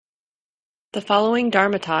The following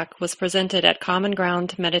Dharma talk was presented at Common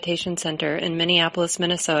Ground Meditation Center in Minneapolis,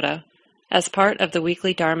 Minnesota, as part of the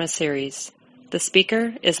weekly Dharma series. The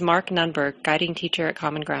speaker is Mark Nunberg, guiding teacher at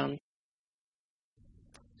Common Ground.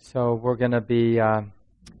 So we're going to be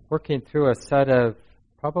working through a set of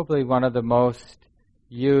probably one of the most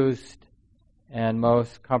used and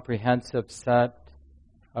most comprehensive set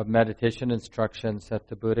of meditation instructions that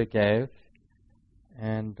the Buddha gave,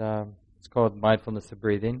 and it's called mindfulness of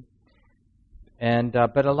breathing. And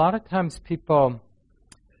but a lot of times people,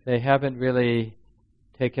 they haven't really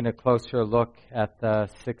taken a closer look at the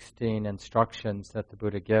 16 instructions that the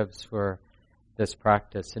Buddha gives for this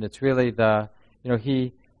practice. And it's really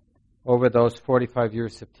he, over those 45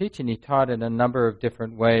 years of teaching, he taught in a number of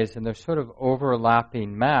different ways, and there's sort of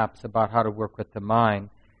overlapping maps about how to work with the mind.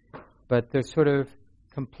 But there's sort of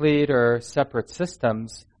complete or separate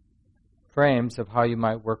systems, frames of how you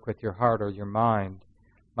might work with your heart or your mind.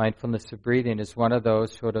 Mindfulness of breathing is one of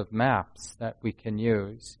those sort of maps that we can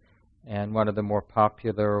use, and one of the more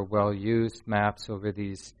popular or well-used maps over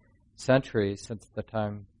these centuries since the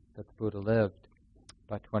time that the Buddha lived,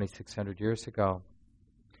 about 2,600 years ago.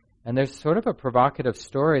 And there's sort of a provocative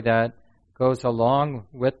story that goes along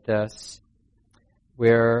with this,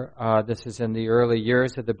 where this is in the early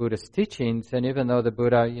years of the Buddha's teachings, and even though the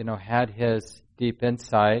Buddha, had his deep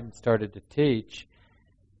insight and started to teach,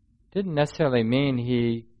 didn't necessarily mean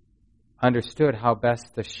he understood how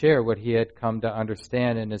best to share what he had come to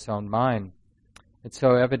understand in his own mind. And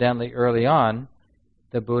so evidently early on,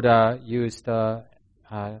 the Buddha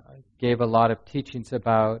gave a lot of teachings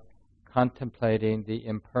about contemplating the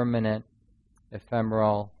impermanent,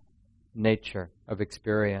 ephemeral nature of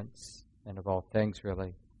experience and of all things,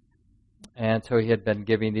 really. And so he had been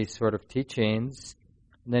giving these sort of teachings,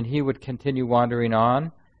 and then he would continue wandering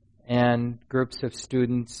on, and groups of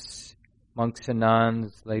students, monks and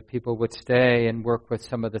nuns, lay people would stay and work with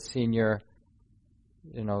some of the senior,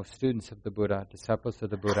 students of the Buddha, disciples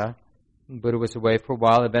of the Buddha. And the Buddha was away for a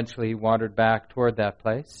while. Eventually he wandered back toward that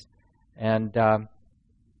place, and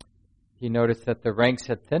he noticed that the ranks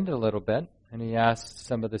had thinned a little bit, and he asked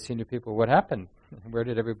some of the senior people, what happened? Where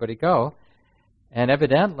did everybody go? And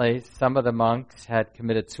evidently some of the monks had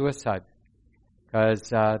committed suicide, because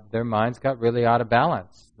their minds got really out of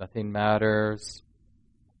balance. Nothing matters.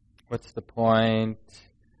 What's the point?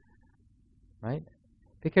 Right?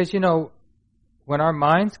 Because, when our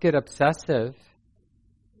minds get obsessive,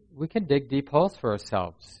 we can dig deep holes for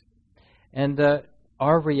ourselves. And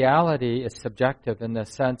our reality is subjective in the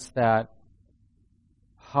sense that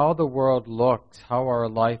how the world looks, how our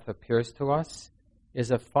life appears to us, is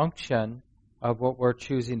a function of what we're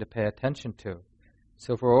choosing to pay attention to.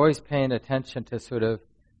 So if we're always paying attention to sort of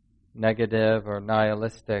negative or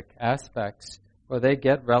nihilistic aspects, well, they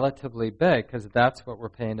get relatively big because that's what we're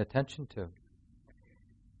paying attention to.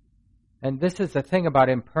 And this is the thing about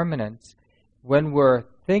impermanence. When we're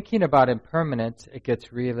thinking about impermanence, it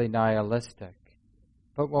gets really nihilistic.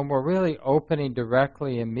 But when we're really opening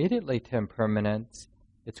directly, immediately to impermanence,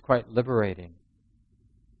 it's quite liberating.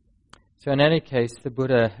 So in any case, the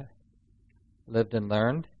Buddha lived and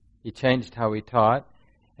learned. He changed how he taught,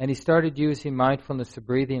 and he started using mindfulness of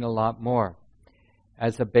breathing a lot more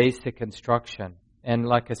as a basic instruction. And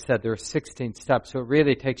like I said, there are 16 steps, so it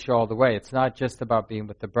really takes you all the way. It's not just about being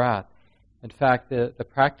with the breath. In fact, the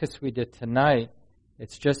practice we did tonight,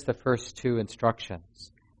 it's just the first two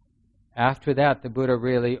instructions. After that, the Buddha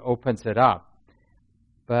really opens it up.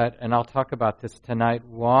 And I'll talk about this tonight,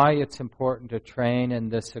 why it's important to train in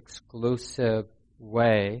this exclusive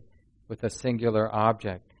way with a singular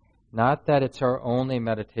object. Not that it's our only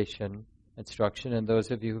meditation instruction, and those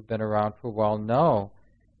of you who've been around for a while know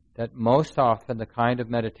that most often the kind of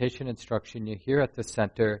meditation instruction you hear at the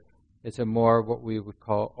center is a more what we would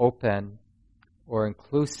call open or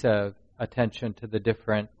inclusive attention to the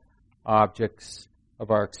different objects of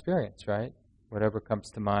our experience, right? Whatever comes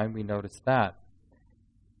to mind, we notice that.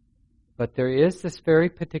 But there is this very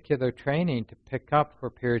particular training to pick up for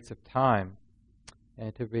periods of time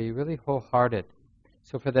and to be really wholehearted.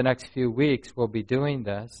 So for the next few weeks, we'll be doing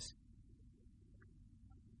this,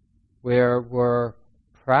 where we're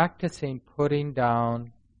practicing putting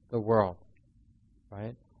down the world,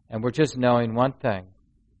 right? And we're just knowing one thing.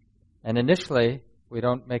 And initially, we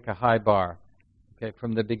don't make a high bar. Okay,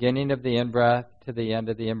 from the beginning of the in-breath to the end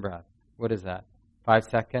of the in-breath. What is that? 5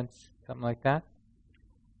 seconds? Something like that?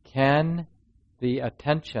 Can the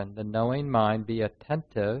attention, the knowing mind, be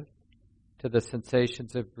attentive to the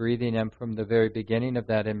sensations of breathing in from the very beginning of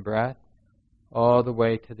that in-breath all the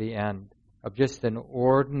way to the end of just an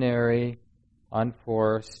ordinary,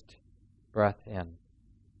 unforced breath in?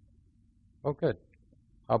 Oh, good.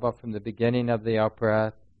 How about from the beginning of the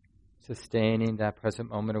out-breath, sustaining that present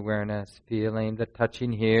moment awareness, feeling the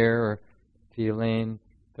touching here, or feeling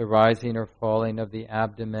the rising or falling of the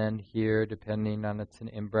abdomen here, depending on it's an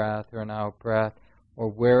in-breath or an out-breath, or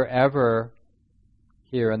wherever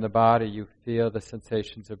here in the body you feel the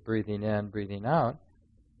sensations of breathing in, breathing out.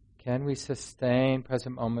 Can we sustain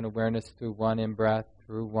present moment awareness through one in-breath,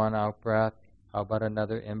 through one out-breath? How about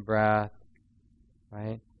another in-breath?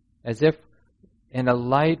 Right? As if in a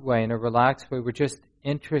light way, in a relaxed way, we're just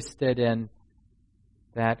interested in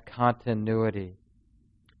that continuity.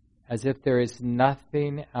 As if there is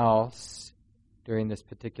nothing else during this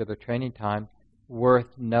particular training time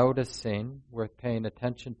worth noticing, worth paying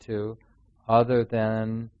attention to, other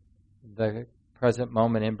than the present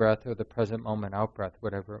moment in-breath or the present moment out-breath,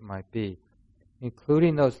 whatever it might be.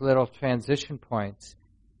 Including those little transition points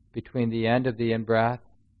between the end of the in-breath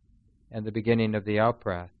and the beginning of the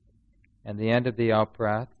out-breath. And the end of the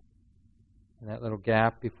out-breath, and that little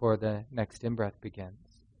gap before the next in-breath begins.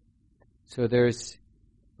 So there's,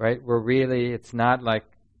 right, it's not like,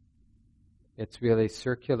 it's really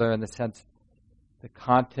circular in the sense, the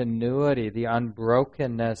continuity, the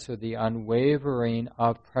unbrokenness or the unwavering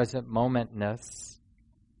of present momentness,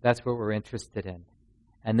 that's what we're interested in.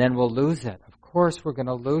 And then we'll lose it. Of course we're going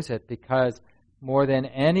to lose it, because more than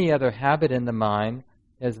any other habit in the mind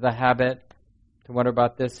is the habit to wonder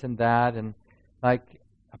about this and that, and like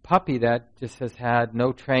a puppy that just has had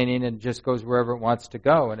no training and just goes wherever it wants to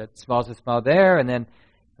go, and it smells a smell there, and then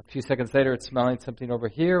a few seconds later it's smelling something over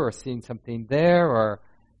here or seeing something there,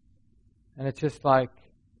 and it's just like,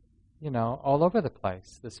 all over the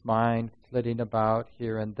place, this mind flitting about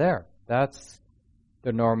here and there. That's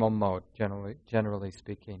the normal mode, generally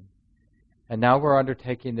speaking. And now we're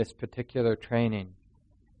undertaking this particular training.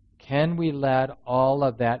 Can we let all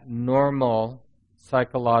of that normal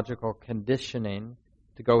psychological conditioning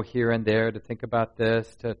to go here and there, to think about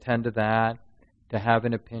this, to attend to that, to have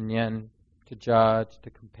an opinion, to judge,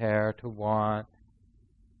 to compare, to want,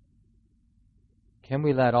 can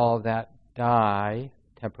we let all of that die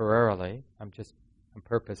temporarily? I'm just on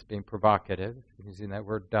purpose being provocative, using that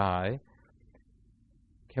word die.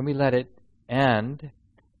 Can we let it end?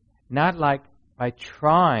 Not like by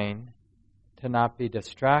trying to not be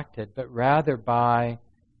distracted, but rather by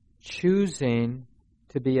choosing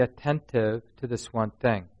to be attentive to this one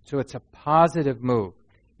thing. So it's a positive move.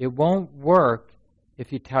 It won't work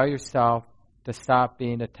if you tell yourself to stop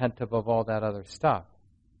being attentive of all that other stuff,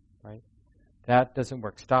 right? That doesn't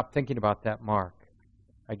work. Stop thinking about that, Mark.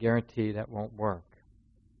 I guarantee that won't work.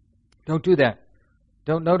 Don't do that.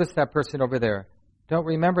 Don't notice that person over there. Don't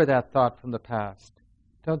remember that thought from the past.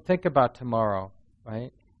 Don't think about tomorrow,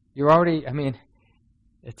 right?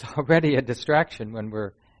 It's already a distraction when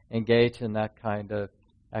we're engaged in that kind of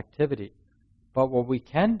activity. But what we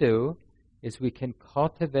can do is we can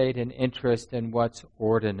cultivate an interest in what's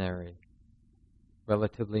ordinary,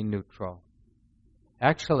 relatively neutral.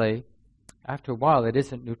 Actually, after a while, it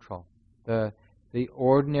isn't neutral. The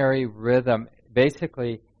ordinary rhythm,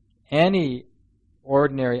 basically any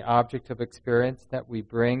ordinary object of experience that we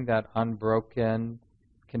bring that unbroken,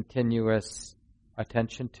 continuous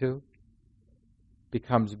attention to,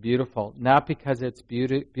 becomes beautiful. Not because it's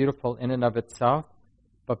beautiful in and of itself,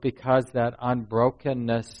 but because that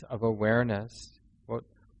unbrokenness of awareness, what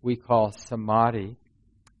we call samadhi,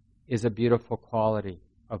 is a beautiful quality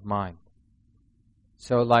of mind.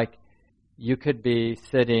 So like you could be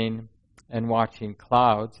sitting and watching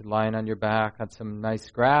clouds, lying on your back on some nice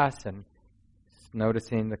grass and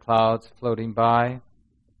noticing the clouds floating by,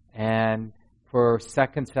 and for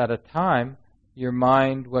seconds at a time, your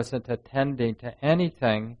mind wasn't attending to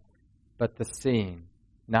anything but the seeing,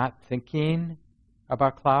 not thinking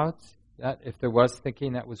about clouds. That, if there was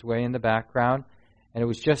thinking, that was way in the background, and it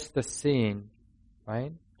was just the seeing,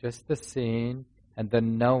 right? Just the seeing and the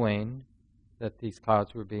knowing that these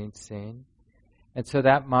clouds were being seen. And so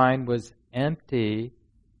that mind was empty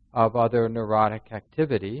of other neurotic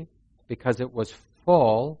activity because it was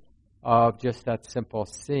full of just that simple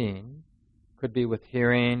seeing. Could be with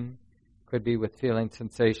hearing, could be with feeling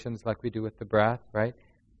sensations like we do with the breath, right?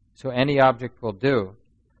 So any object will do.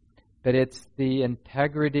 But it's the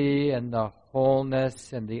integrity and the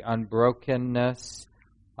wholeness and the unbrokenness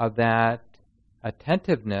of that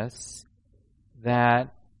attentiveness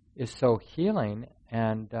that is so healing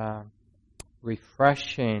and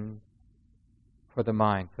refreshing for the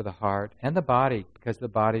mind, for the heart, and the body, because the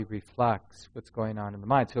body reflects what's going on in the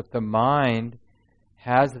mind. So if the mind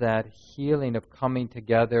has that healing of coming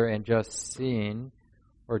together and just seeing,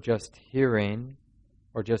 or just hearing,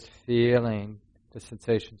 or just feeling the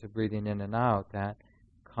sensations of breathing in and out, that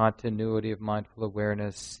continuity of mindful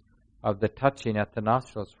awareness of the touching at the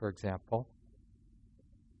nostrils, for example,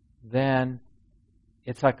 then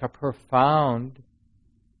it's like a profound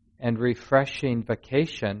and refreshing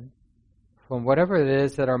vacation from whatever it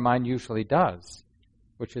is that our mind usually does,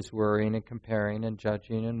 which is worrying and comparing and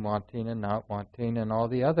judging and wanting and not wanting and all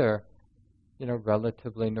the other,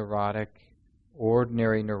 relatively neurotic,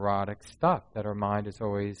 ordinary neurotic stuff that our mind is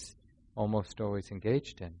almost always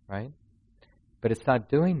engaged in, right? But it's not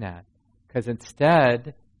doing that. Because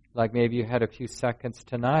instead, like maybe you had a few seconds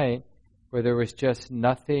tonight where there was just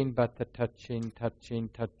nothing but the touching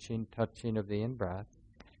of the in-breath,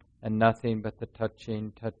 and nothing but the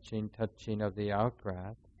touching of the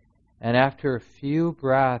out-breath. And after a few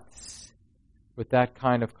breaths with that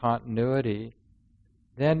kind of continuity,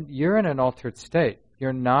 then you're in an altered state.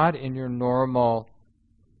 You're not in your normal,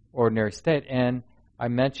 ordinary state. And I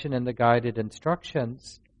mentioned in the guided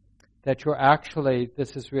instructions that you're actually,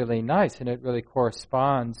 this is really nice, and it really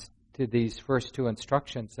corresponds to these first two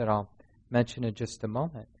instructions that I'll mention in just a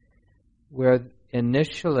moment, where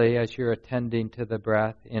initially, as you're attending to the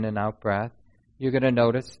breath, in and out breath, you're going to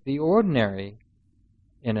notice the ordinary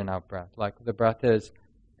in and out breath. Like the breath is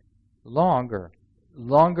longer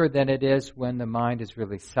than it is when the mind is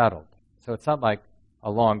really settled. So it's not like a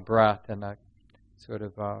long breath in a sort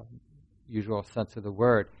of usual sense of the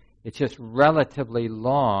word. It's just relatively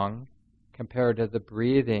long compared to the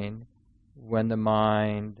breathing when the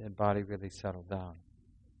mind and body really settle down.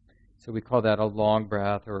 So we call that a long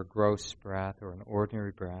breath or a gross breath or an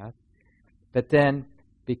ordinary breath. But then,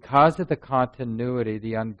 because of the continuity,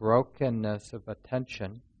 the unbrokenness of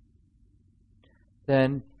attention,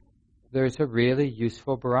 then there's a really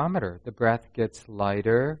useful barometer. The breath gets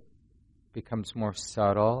lighter, becomes more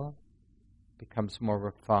subtle, becomes more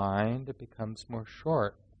refined, it becomes more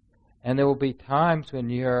short. And there will be times when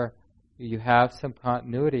you have some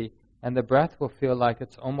continuity and the breath will feel like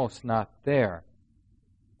it's almost not there.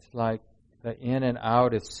 It's like the in and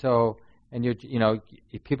out is so, and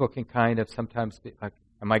people can kind of sometimes be like,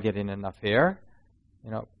 am I getting enough air?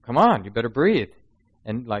 Come on, you better breathe.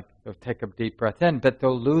 And like they'll take a deep breath in, but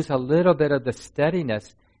they'll lose a little bit of the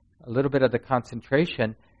steadiness, a little bit of the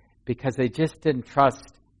concentration, because they just didn't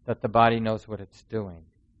trust that the body knows what it's doing.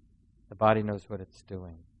 The body knows what it's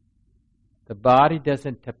doing. The body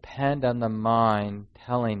doesn't depend on the mind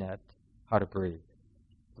telling it how to breathe.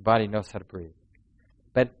 The body knows how to breathe.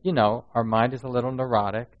 But, our mind is a little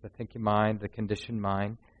neurotic, the thinking mind, the conditioned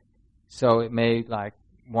mind, so it may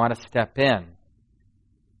want to step in.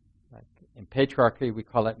 Like in patriarchy, we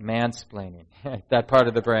call it mansplaining, that part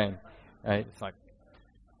of the brain, right? It's like,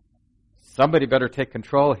 somebody better take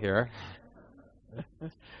control here.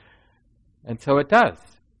 And so it does.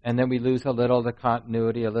 And then we lose a little of the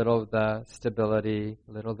continuity, a little of the stability,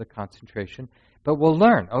 a little of the concentration. But we'll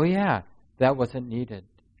learn, oh yeah, that wasn't needed.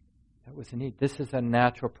 That wasn't needed. This is a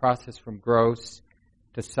natural process from gross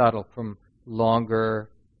to subtle, from longer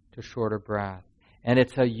to shorter breath. And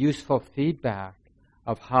it's a useful feedback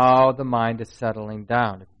of how the mind is settling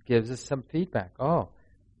down. It gives us some feedback. Oh,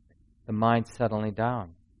 the mind's settling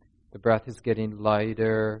down. The breath is getting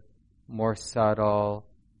lighter, more subtle,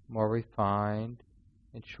 more refined,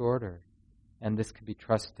 and shorter. And this can be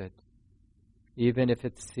trusted. Even if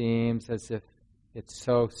it seems as if it's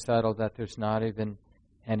so subtle that there's not even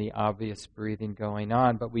any obvious breathing going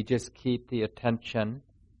on, but we just keep the attention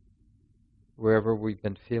wherever we've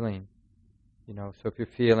been feeling. So if you're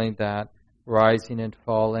feeling that rising and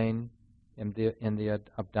falling in the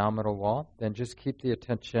abdominal wall, then just keep the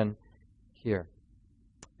attention here.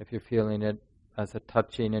 If you're feeling it as a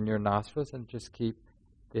touching in your nostrils, then just keep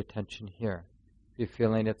the attention here. If you're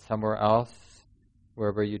feeling it somewhere else,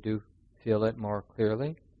 wherever you do feel it more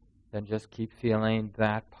clearly, then just keep feeling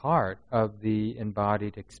that part of the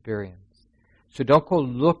embodied experience. So don't go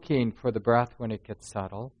looking for the breath when it gets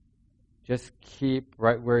subtle. Just keep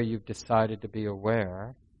right where you've decided to be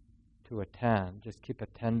aware, to attend. Just keep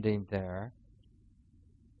attending there.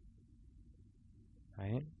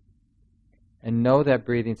 Right? And know that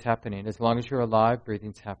breathing's happening. As long as you're alive,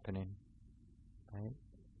 breathing's happening. Right?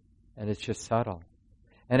 And it's just subtle.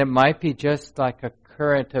 And it might be just like a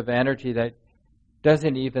current of energy that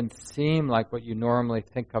doesn't even seem like what you normally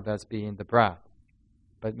think of as being the breath.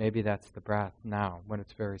 But maybe that's the breath now, when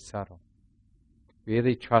it's very subtle.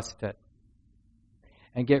 Really trust it.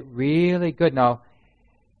 And get really good. Now,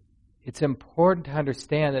 it's important to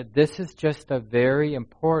understand that this is just a very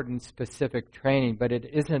important specific training, but it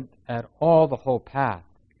isn't at all the whole path.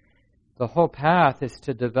 The whole path is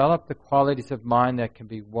to develop the qualities of mind that can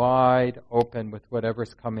be wide open with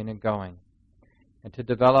whatever's coming and going. And to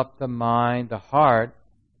develop the mind, the heart,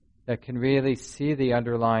 that can really see the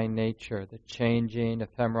underlying nature, the changing,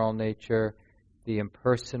 ephemeral nature, the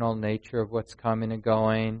impersonal nature of what's coming and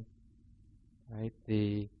going, right?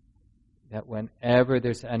 That whenever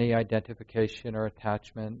there's any identification or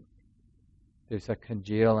attachment, there's a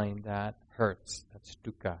congealing that hurts, that's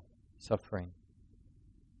dukkha, suffering,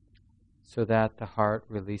 so that the heart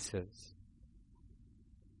releases.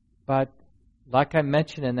 But like I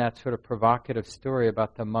mentioned in that sort of provocative story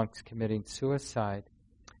about the monks committing suicide,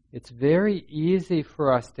 it's very easy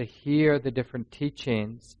for us to hear the different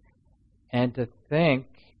teachings and to think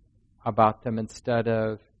about them instead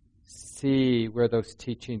of see where those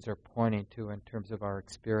teachings are pointing to in terms of our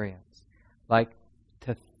experience. Like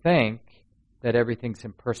to think that everything's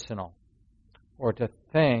impersonal, or to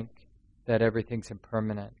think that everything's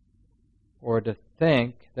impermanent, or to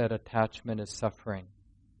think that attachment is suffering.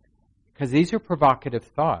 Because these are provocative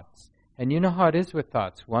thoughts. And you know how it is with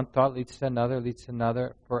thoughts. One thought leads to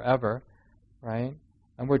another forever, right?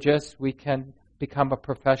 And we can become a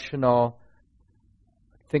professional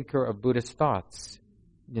thinker of Buddhist thoughts,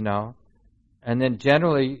 you know. And then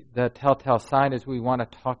generally the telltale sign is we want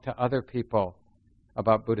to talk to other people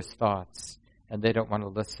about Buddhist thoughts, and they don't want to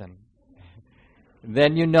listen.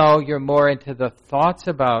 Then you know you're more into the thoughts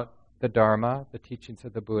about the Dharma, the teachings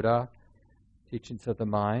of the Buddha, teachings of the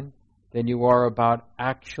mind, than you are about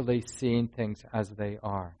actually seeing things as they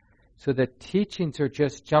are. So the teachings are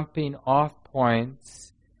just jumping off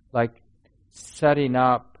points, like setting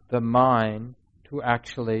up the mind to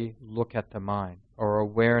actually look at the mind, or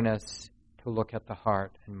awareness to look at the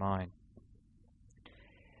heart and mind.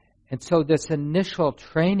 And so this initial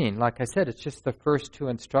training, like I said, it's just the first 2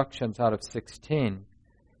 instructions out of 16.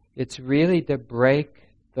 It's really to break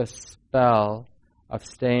the spell of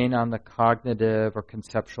staying on the cognitive or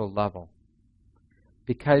conceptual level.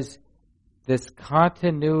 Because this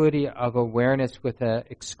continuity of awareness with an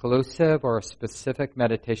exclusive or a specific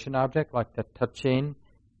meditation object, like the touching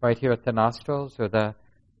right here at the nostrils, or the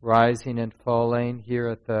rising and falling here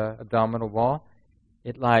at the abdominal wall,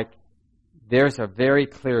 there's a very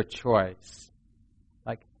clear choice.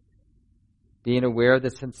 Like being aware of the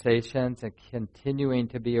sensations and continuing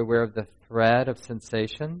to be aware of the thread of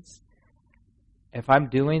sensations. If I'm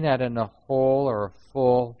doing that in a whole or a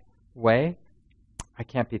full way, I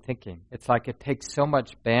can't be thinking. It's like it takes so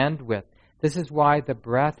much bandwidth. This is why the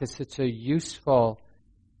breath is such a useful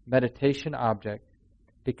meditation object,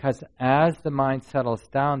 because as the mind settles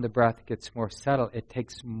down, the breath gets more settled. It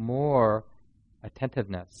takes more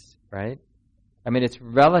attentiveness, right? I mean, it's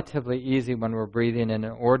relatively easy when we're breathing in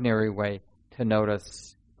an ordinary way to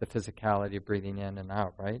notice the physicality of breathing in and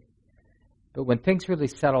out, right? But when things really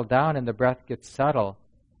settle down and the breath gets subtle,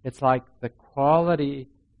 it's like the quality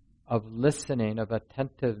of listening, of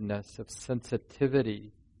attentiveness, of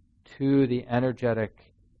sensitivity to the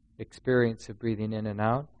energetic experience of breathing in and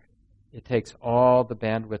out, it takes all the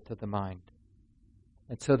bandwidth of the mind.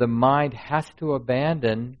 And so the mind has to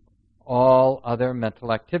abandon all other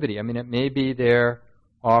mental activity. I mean, it may be there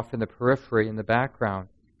off in the periphery, in the background,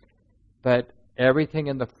 but everything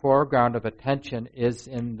in the foreground of attention is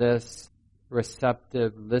in this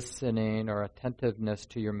receptive listening or attentiveness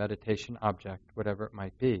to your meditation object, whatever it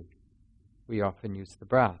might be. We often use the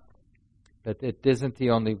breath, but it isn't the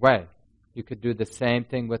only way. You could do the same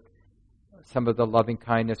thing with some of the loving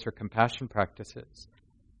kindness or compassion practices.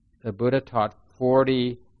 The Buddha taught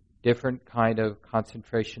 40 different kind of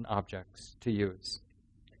concentration objects to use.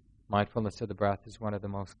 Mindfulness of the breath is one of the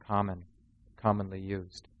most commonly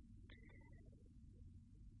used.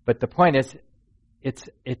 But the point is,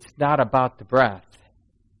 it's not about the breath.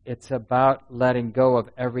 It's about letting go of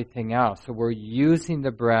everything else. So we're using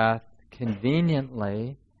the breath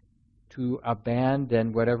conveniently to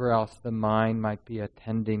abandon whatever else the mind might be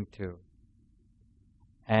attending to.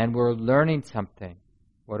 And we're learning something.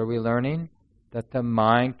 What are we learning? That the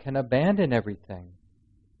mind can abandon everything.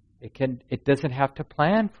 It doesn't have to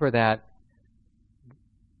plan for that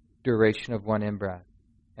duration of one in-breath,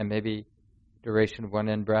 and maybe duration of one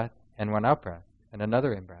in-breath and one out-breath, and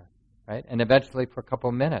another in-breath, right? And eventually for a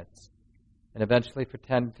couple minutes, and eventually for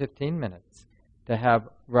 10, 15 minutes, to have,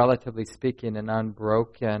 relatively speaking, an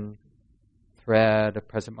unbroken thread of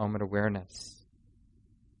present moment awareness,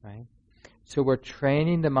 right? So we're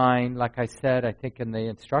training the mind, like I said, I think in the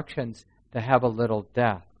instructions, to have a little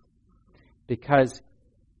death. Because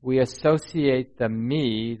we associate the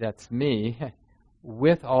me, that's me,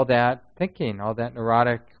 with all that thinking, all that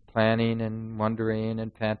neurotic planning and wondering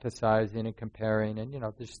and fantasizing and comparing and,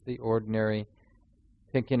 just the ordinary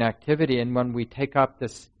thinking activity. And when we take up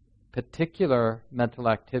this particular mental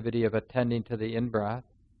activity of attending to the in-breath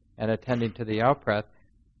and attending to the out-breath,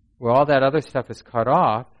 where all that other stuff is cut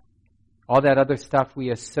off, all that other stuff we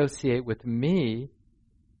associate with me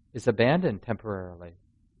is abandoned temporarily.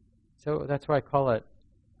 So that's why I call it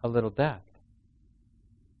a little death.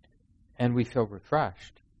 And we feel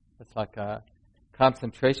refreshed. It's like a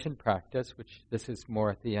concentration practice, which this is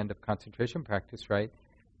more at the end of concentration practice, right?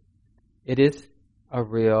 It is a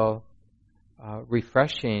real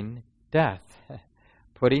refreshing death.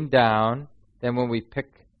 Putting down, then when we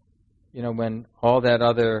pick, when all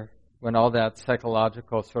that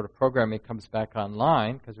psychological sort of programming comes back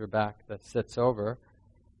online, because we're back, that sits over,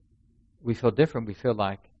 we feel different. We feel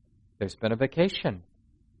like there's been a vacation.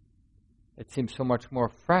 It seems so much more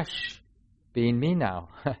fresh being me now.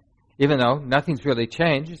 Even though nothing's really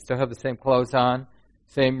changed, you still have the same clothes on,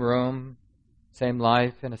 same room, same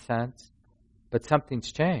life in a sense, but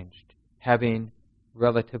something's changed. Having,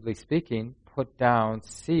 relatively speaking, put down,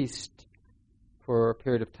 ceased for a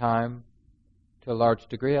period of time, to a large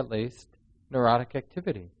degree at least, neurotic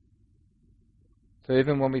activity. So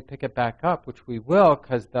even when we pick it back up, which we will,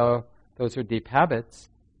 because those are deep habits,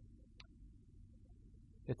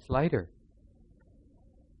 it's lighter.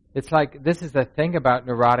 It's like, this is the thing about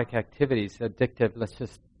neurotic activities, addictive. Let's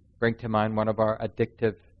just bring to mind one of our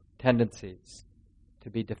addictive tendencies, to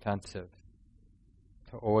be defensive,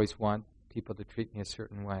 to always want people to treat me a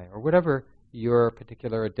certain way, or whatever your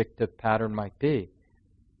particular addictive pattern might be.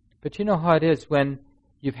 But you know how it is, when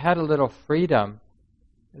you've had a little freedom,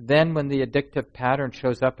 then when the addictive pattern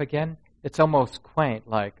shows up again, it's almost quaint,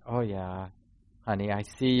 like, oh yeah, honey, I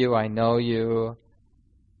see you, I know you,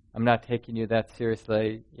 I'm not taking you that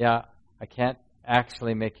seriously. Yeah, I can't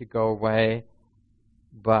actually make you go away,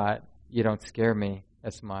 but you don't scare me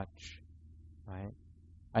as much, right?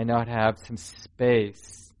 I know how to have some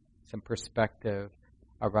space, some perspective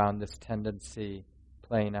around this tendency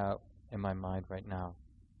playing out in my mind right now.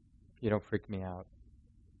 You don't freak me out.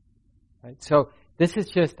 Right? So this is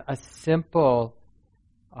just a simple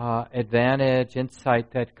advantage,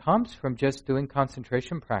 insight that comes from just doing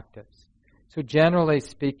concentration practice. So generally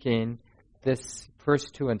speaking, this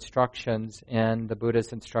first two instructions in the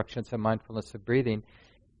Buddha's instructions on mindfulness of breathing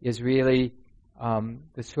is really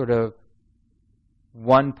the sort of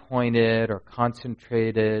one-pointed or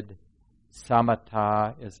concentrated.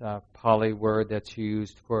 Samatha is a Pali word that's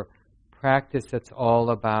used for practice that's all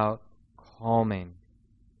about calming,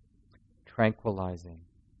 tranquilizing.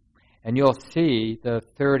 And you'll see the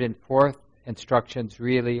third and fourth instructions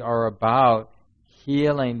really are about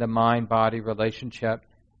healing the mind-body relationship,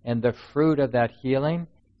 and the fruit of that healing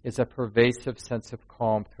is a pervasive sense of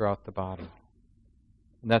calm throughout the body.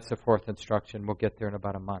 And that's the fourth instruction. We'll get there in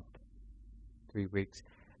about a month, 3 weeks.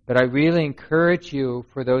 But I really encourage you,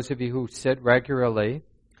 for those of you who sit regularly,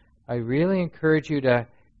 I really encourage you to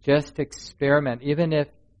just experiment, even if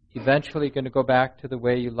eventually you're going to go back to the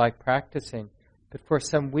way you like practicing. But for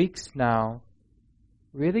some weeks now,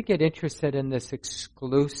 really get interested in this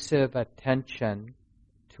exclusive attention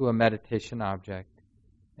to a meditation object.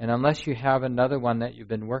 And unless you have another one that you've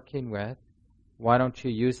been working with, why don't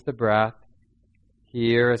you use the breath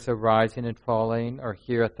here as a rising and falling, or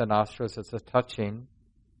here at the nostrils as a touching.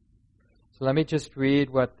 So let me just read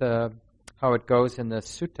how it goes in this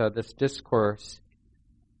sutta, this discourse.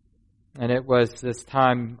 And it was this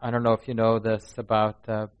time, I don't know if you know this about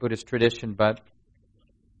Buddhist tradition, but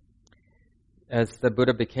as the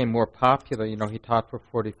Buddha became more popular, he taught for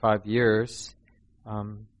 45 years.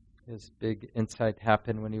 His big insight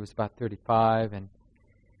happened when he was about 35, and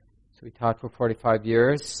so he taught for 45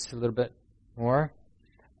 years, a little bit more.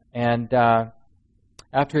 And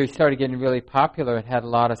after he started getting really popular and had a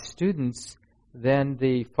lot of students, then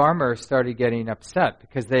the farmers started getting upset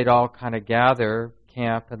because they'd all kind of gather,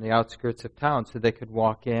 camp in the outskirts of town so they could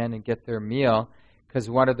walk in and get their meal, because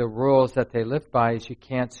one of the rules that they live by is you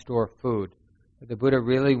can't store food. The Buddha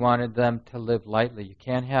really wanted them to live lightly. You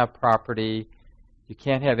can't have property. You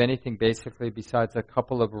can't have anything basically besides a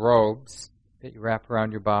couple of robes that you wrap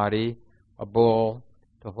around your body, a bowl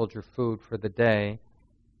to hold your food for the day,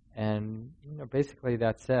 and basically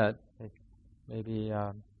that's it. Maybe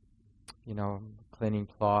cleaning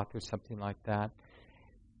cloth or something like that.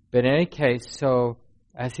 But in any case, so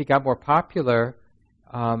as he got more popular,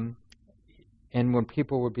 and when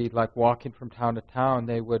people would be like walking from town to town,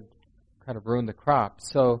 they would kind of ruin the crop.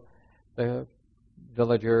 So the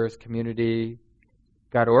villagers, community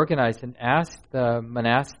got organized and asked the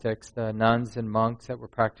monastics, the nuns and monks that were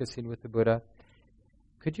practicing with the Buddha,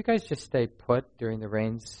 could you guys just stay put during the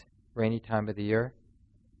rainy time of the year?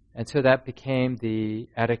 And so that became the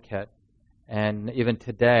etiquette. And even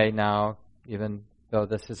today now, even though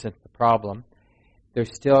this isn't the problem,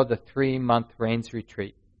 there's still the 3-month rains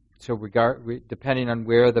retreat. So depending on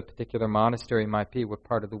where the particular monastery might be, what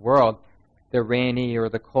part of the world, the rainy or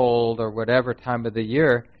the cold or whatever time of the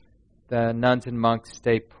year, the nuns and monks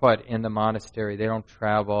stay put in the monastery. They don't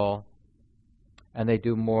travel, and they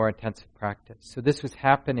do more intensive practice. So this was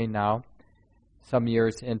happening now, some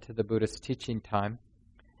years into the Buddhist teaching time.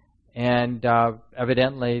 And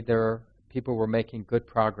evidently people were making good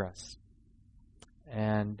progress.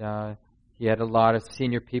 And he had a lot of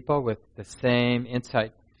senior people with the same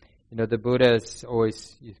insight. You know, the Buddha is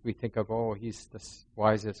always, we think of, he's the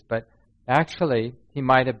wisest. But actually, he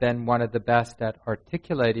might have been one of the best at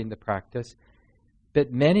articulating the practice.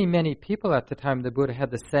 But many, many people at the time of the Buddha had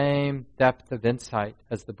the same depth of insight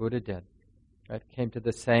as the Buddha did. Right? Came to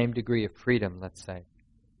the same degree of freedom, let's say.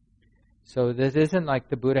 So this isn't like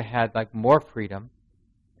the Buddha had like more freedom,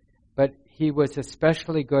 but he was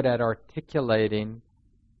especially good at articulating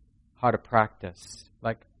how to practice,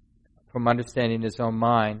 like from understanding his own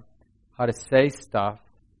mind, how to say stuff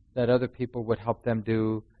that other people would help them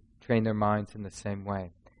do, train their minds in the same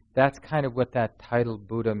way. That's kind of what that title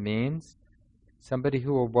Buddha means. Somebody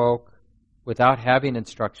who awoke without having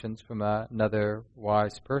instructions from another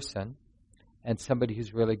wise person, and somebody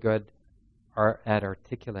who's really good at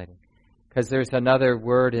articulating. Because there's another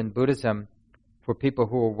word in Buddhism for people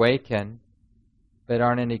who awaken but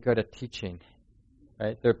aren't any good at teaching.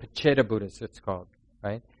 Right? They're Pacheta Buddhists, it's called.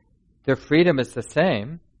 Right? Their freedom is the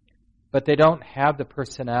same, but they don't have the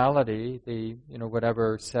personality, the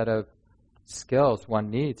whatever set of skills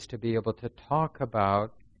one needs to be able to talk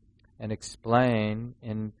about and explain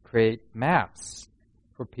and create maps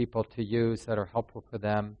for people to use that are helpful for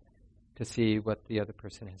them to see what the other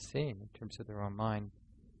person has seen in terms of their own mind.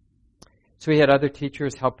 So he had other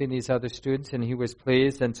teachers helping these other students, and he was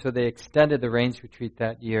pleased, and so they extended the Rains Retreat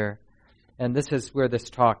that year. And this is where this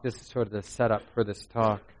is sort of the setup for this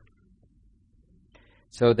talk.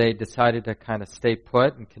 So they decided to kind of stay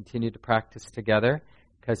put and continue to practice together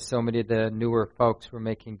because so many of the newer folks were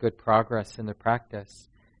making good progress in their practice.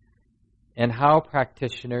 And how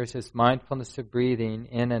practitioners is mindfulness of breathing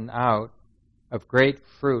in and out of great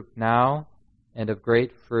fruit now and of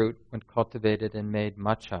great fruit when cultivated and made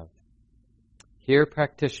much of. Here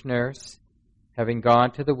practitioners, having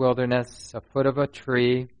gone to the wilderness, a foot of a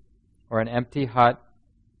tree, or an empty hut,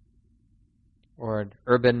 or an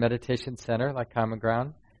urban meditation center like Common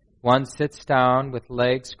Ground, one sits down with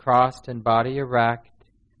legs crossed and body erect,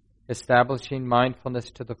 establishing mindfulness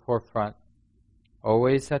to the forefront.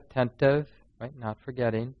 Always attentive, right? Not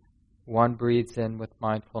forgetting. One breathes in with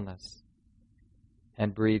mindfulness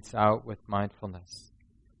and breathes out with mindfulness.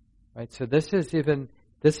 Right? So this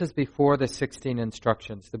is before the 16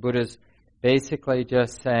 instructions. The Buddha's basically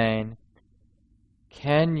just saying,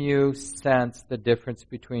 can you sense the difference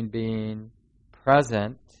between being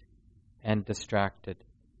present and distracted?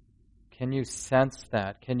 Can you sense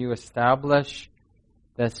that? Can you establish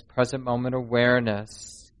this present moment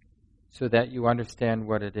awareness so that you understand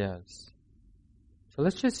what it is? So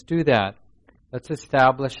let's just do that. Let's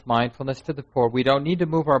establish mindfulness to the fore. We don't need to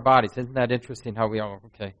move our bodies. Isn't that interesting how we all,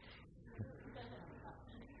 okay.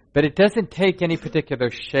 But it doesn't take any particular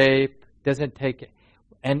shape,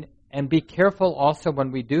 and be careful also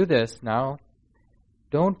when we do this now.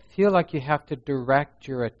 Don't feel like you have to direct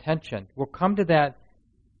your attention. We'll come to that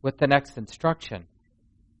with the next instruction.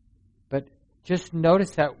 But just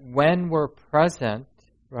notice that when we're present,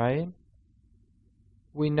 right,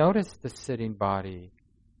 we notice the sitting body.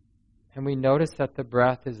 And we notice that the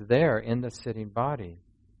breath is there in the sitting body.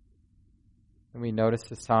 And we notice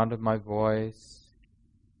the sound of my voice.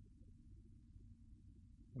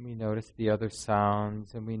 And we notice the other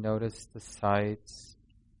sounds, and we notice the sights.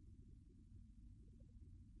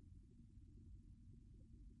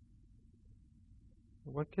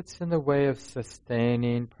 What gets in the way of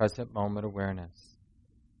sustaining present moment awareness?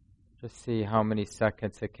 Just see how many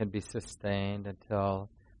seconds it can be sustained until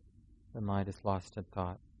the mind is lost in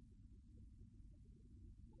thought.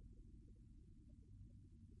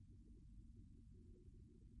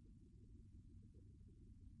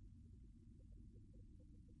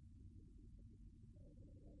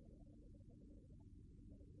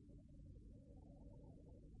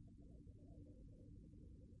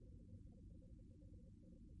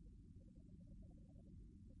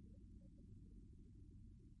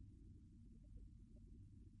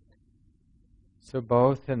 So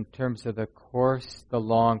both in terms of the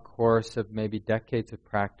long course of maybe decades of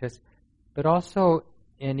practice, but also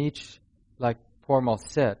in each like formal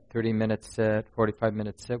sit, 30-minute sit,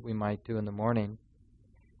 45-minute sit we might do in the morning,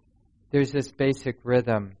 there's this basic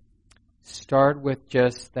rhythm. Start with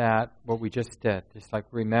just that, what we just did. Just like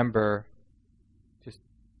remember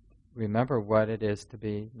what it is to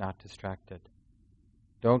be not distracted.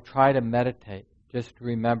 Don't try to meditate. just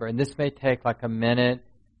remember, and this may take like a minute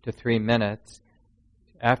to 3 minutes,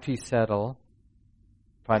 after you settle,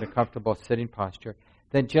 find a comfortable sitting posture,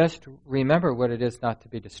 then just remember what it is not to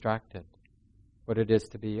be distracted, what it is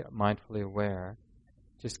to be mindfully aware.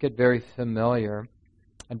 Just get very familiar.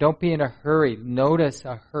 And don't be in a hurry. Notice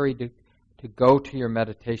a hurry to go to your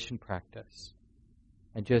meditation practice.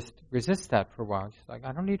 And just resist that for a while. Just like,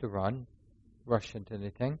 I don't need to rush into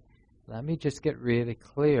anything. Let me just get really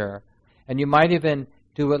clear. And you might even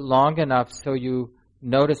do it long enough so you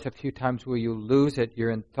notice a few times where you lose it,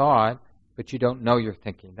 you're in thought, but you don't know you're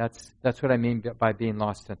thinking. That's what I mean by being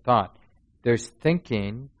lost in thought. There's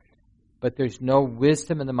thinking, but there's no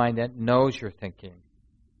wisdom in the mind that knows you're thinking.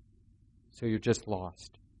 So you're just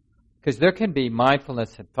lost. Because there can be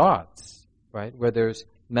mindfulness in thoughts, right, where there's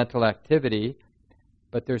mental activity,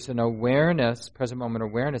 but there's an awareness, present moment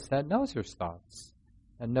awareness, that knows there's thoughts,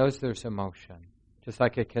 and knows there's emotion, just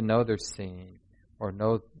like it can know there's seeing, or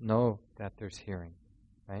know that there's hearing,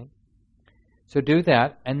 right? So do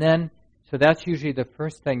that, and then, so that's usually the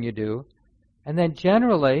first thing you do, and then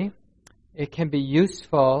generally, it can be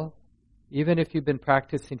useful, even if you've been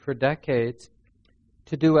practicing for decades,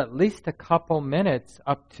 to do at least a couple minutes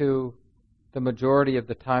up to the majority of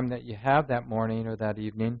the time that you have that morning or that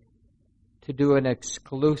evening, to do an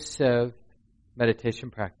exclusive meditation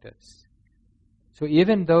practice. So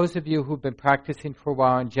even those of you who've been practicing for a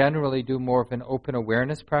while and generally do more of an open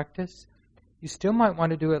awareness practice, you still might want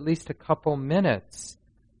to do at least a couple minutes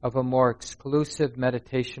of a more exclusive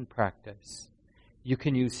meditation practice. You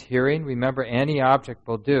can use hearing. Remember, any object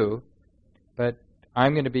will do, but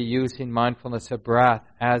I'm going to be using mindfulness of breath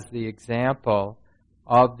as the example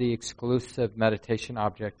of the exclusive meditation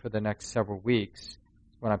object for the next several weeks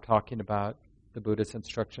when I'm talking about the Buddha's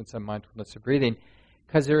instructions on mindfulness of breathing,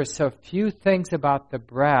 because there are so few things about the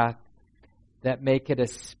breath that make it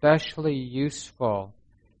especially useful,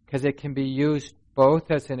 because it can be used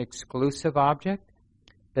both as an exclusive object,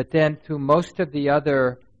 but then through most of the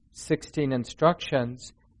other 16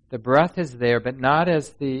 instructions, the breath is there, but not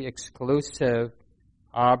as the exclusive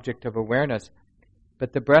object of awareness,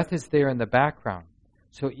 but the breath is there in the background.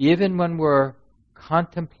 So even when we're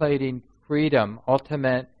contemplating freedom,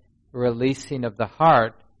 ultimate releasing of the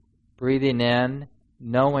heart, breathing in,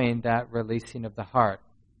 knowing that releasing of the heart,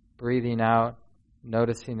 breathing out,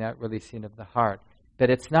 noticing that releasing of the heart. But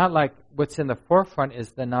it's not like what's in the forefront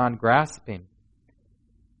is the non-grasping,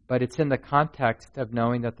 but it's in the context of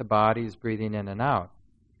knowing that the body is breathing in and out.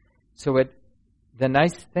 So the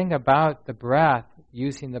nice thing about the breath,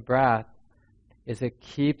 using the breath, is it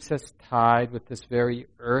keeps us tied with this very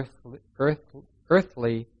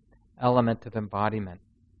earthly element of embodiment.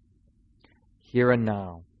 Here and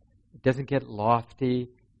now. It doesn't get lofty.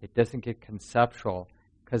 It doesn't get conceptual.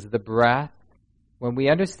 Because the breath, when we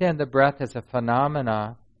understand the breath as a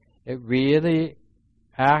phenomena, it really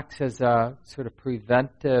acts as a sort of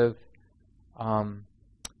preventive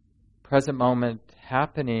present moment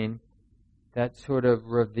happening that sort of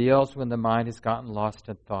reveals when the mind has gotten lost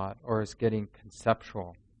in thought or is getting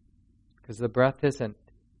conceptual. Because the breath isn't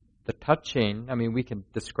the touching. I mean, we can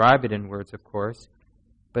describe it in words, of course,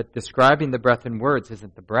 but describing the breath in words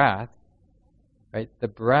isn't the breath, right? The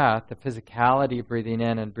breath, the physicality of breathing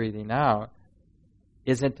in and breathing out,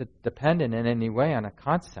 isn't dependent in any way on a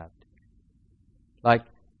concept. Like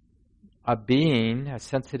a being, a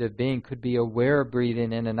sensitive being, could be aware of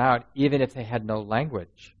breathing in and out even if they had no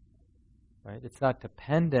language. Right? It's not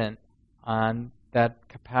dependent on that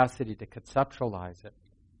capacity to conceptualize it.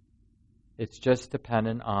 It's just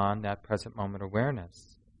dependent on that present moment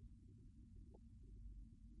awareness.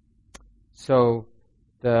 So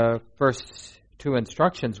the first two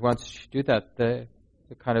instructions, once you do that, the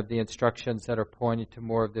kind of the instructions that are pointing to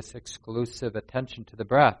more of this exclusive attention to the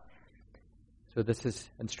breath. So this is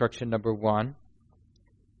instruction number 1.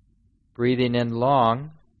 Breathing in long,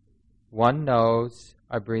 one knows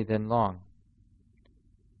I breathe in long.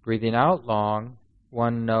 Breathing out long,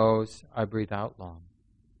 one knows I breathe out long.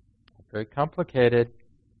 Very complicated.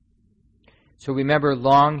 So remember,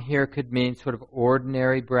 long here could mean sort of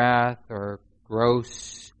ordinary breath or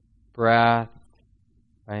gross breath,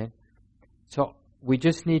 right? So we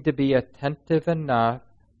just need to be attentive enough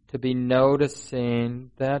to be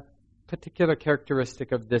noticing that particular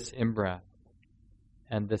characteristic of this in-breath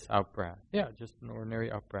and this out-breath. Yeah, just an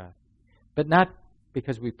ordinary out-breath. But not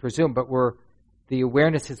because we presume, but the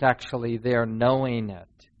awareness is actually there knowing it.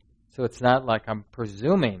 So it's not like I'm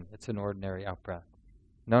presuming it's an ordinary out-breath.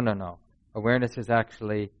 No. Awareness is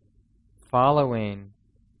actually following,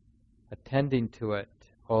 attending to it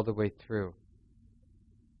all the way through.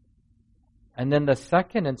 And then the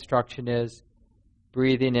second instruction is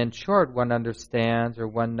breathing in short, one understands or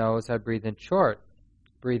one knows I breathe in short.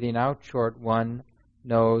 Breathing out short, one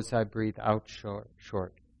knows I breathe out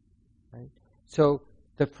short. Right? So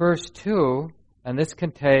the first two, and this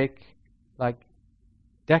can take like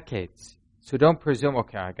decades. So don't presume,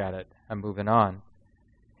 okay, I got it, I'm moving on.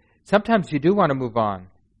 Sometimes you do want to move on,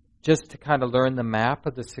 just to kind of learn the map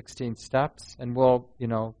of the 16 steps, and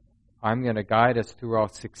I'm going to guide us through all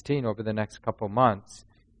 16 over the next couple months.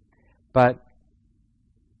 But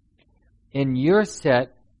in your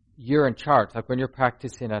set, you're in charge. Like when you're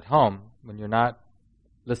practicing at home, when you're not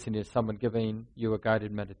listening to someone giving you a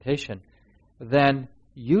guided meditation, then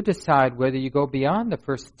you decide whether you go beyond the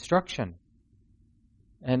first instruction.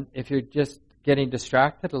 And if you're just getting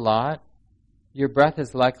distracted a lot, your breath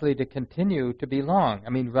is likely to continue to be long,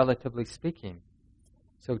 relatively speaking.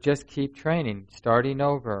 So just keep training, starting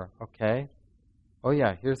over, okay? Oh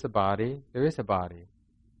yeah, here's the body. There is a body.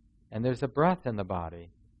 And there's a breath in the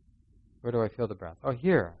body. Where do I feel the breath? Oh,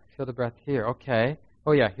 here. I feel the breath here. Okay.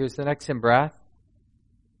 Oh yeah, here's the next in-breath.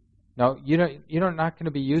 No, you're not going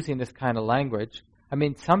to be using this kind of language.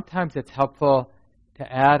 Sometimes it's helpful to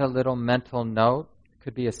add a little mental note. It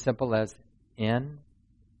could be as simple as in,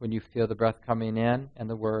 when you feel the breath coming in, and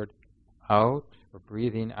the word out, or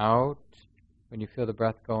breathing out, when you feel the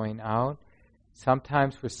breath going out.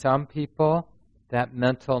 Sometimes for some people, that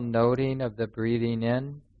mental noting of the breathing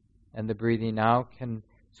in and the breathing out can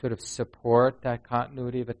sort of support that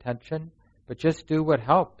continuity of attention. But just do what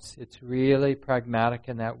helps. It's really pragmatic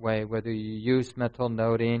in that way, whether you use mental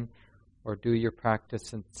noting or do your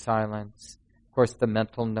practice in silence. Of course, the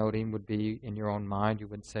mental noting would be in your own mind. You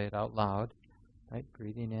wouldn't say it out loud. Right?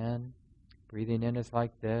 Breathing in is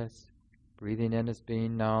like this. Breathing in is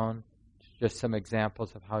being known. Just some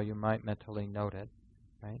examples of how you might mentally note it,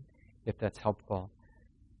 right? If that's helpful.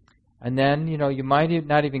 And then, you might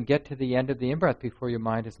not even get to the end of the in-breath before your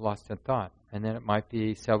mind is lost in thought. And then it might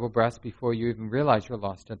be several breaths before you even realize you're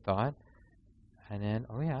lost in thought. And then,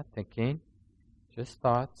 oh yeah, thinking, just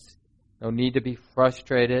thoughts. No need to be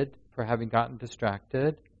frustrated for having gotten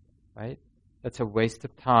distracted, right? That's a waste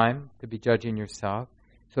of time to be judging yourself.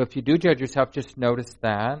 So if you do judge yourself, just notice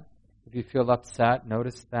that. If you feel upset,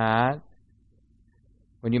 notice that.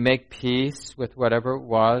 When you make peace with whatever it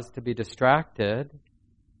was to be distracted,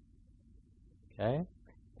 okay,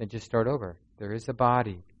 then just start over. There is a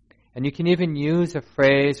body. And you can even use a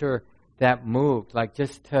phrase or that moved, like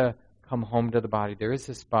just to come home to the body. There is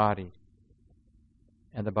this body.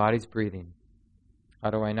 And the body's breathing.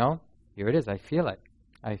 How do I know? Here it is. I feel it.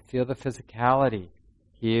 I feel the physicality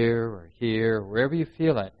here or wherever you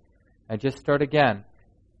feel it. And just start again.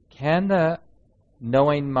 Can the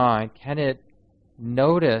knowing mind, can it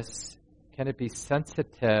notice, can it be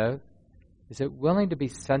sensitive? Is it willing to be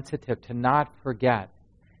sensitive, to not forget?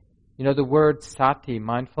 The word sati,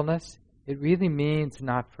 mindfulness, it really means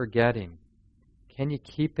not forgetting. Can you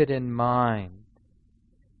keep it in mind?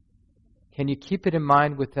 Can you keep it in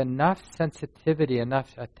mind with enough sensitivity,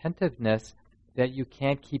 enough attentiveness that you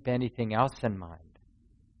can't keep anything else in mind?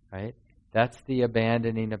 Right? That's the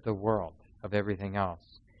abandoning of the world, of everything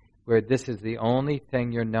else, where this is the only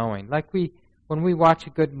thing you're knowing. Like when we watch a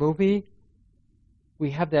good movie, we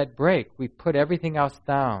have that break. We put everything else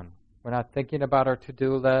down. We're not thinking about our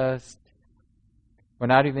to-do list. We're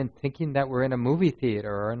not even thinking that we're in a movie theater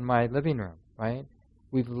or in my living room, right?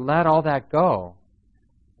 We've let all that go.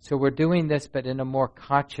 So we're doing this, but in a more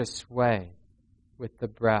conscious way, with the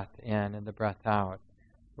breath in and the breath out.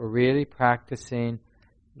 We're really practicing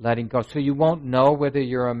letting go. So you won't know whether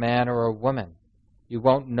you're a man or a woman. You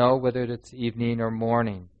won't know whether it's evening or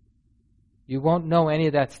morning. You won't know any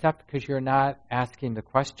of that stuff because you're not asking the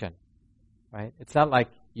question, right? It's not like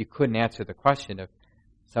you couldn't answer the question if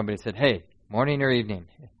somebody said, hey, morning or evening,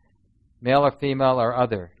 male or female or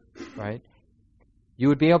other, right? You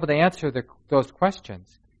would be able to answer those questions.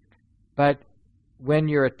 But when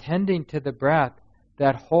you're attending to the breath,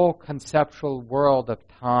 that whole conceptual world of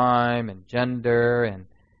time and gender and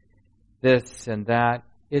this and that,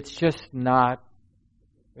 it's just not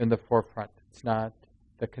in the forefront. It's not.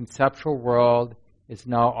 The conceptual world is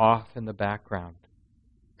now off in the background.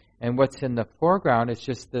 And what's in the foreground is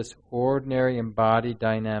just this ordinary embodied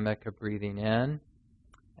dynamic of breathing in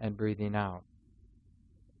and breathing out.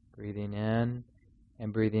 Breathing in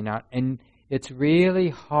and breathing out. And it's really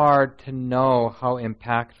hard to know how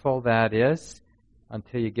impactful that is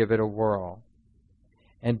until you give it a whirl.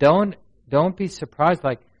 And don't be surprised.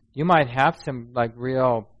 Like, you might have some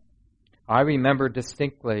real... I remember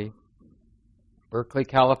distinctly Berkeley,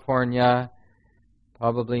 California,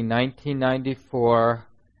 probably 1994.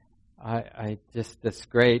 I just, this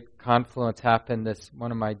great confluence happened.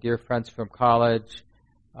 One of my dear friends from college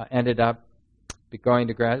ended up going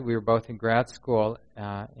to grad. We were both in grad school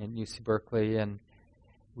in UC Berkeley, and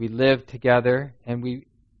we lived together, and we've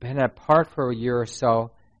been apart for a year or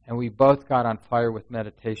so, and we both got on fire with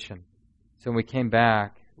meditation. So when we came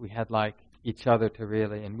back, we had like each other to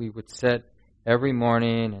really, and we would sit every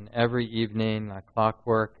morning and every evening like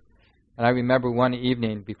clockwork. And I remember one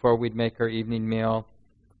evening, before we'd make our evening meal,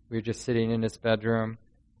 we were just sitting in his bedroom,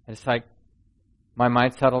 and it's like my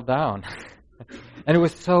mind settled down. And it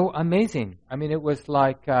was so amazing. I mean, it was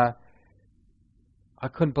like I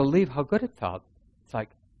couldn't believe how good it felt. It's like,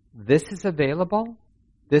 this is available.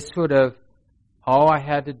 This sort of, all I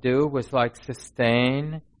had to do was like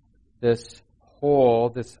sustain this whole,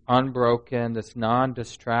 this unbroken, this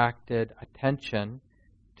non-distracted attention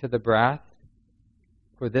to the breath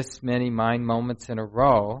for this many mind moments in a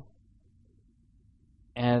row.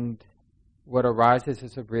 And what arises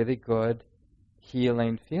is a really good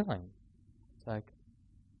healing feeling. It's like,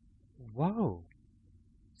 whoa,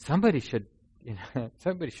 somebody should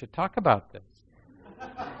talk about this.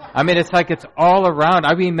 I mean, it's like it's all around.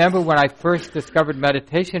 I remember when I first discovered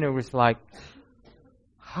meditation, it was like,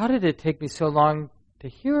 how did it take me so long to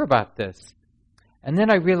hear about this? And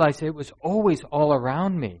then I realized it was always all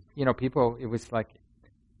around me. You know, people, it was like,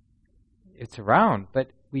 it's around, but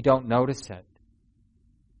we don't notice it.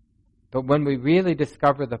 But when we really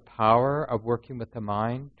discover the power of working with the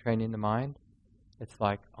mind, training the mind, it's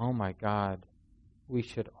like, oh my God, we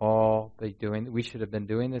should have been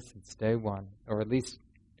doing this since day one, or at least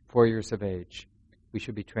 4 years of age. We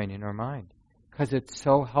should be training our mind because it's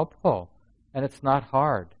so helpful and it's not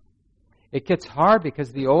hard. It gets hard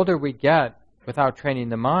because the older we get without training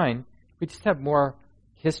the mind, we just have more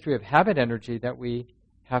history of habit energy that we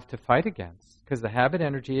have to fight against, because the habit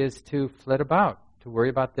energy is to flit about, to worry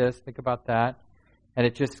about this, think about that, and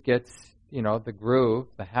it just gets, the groove,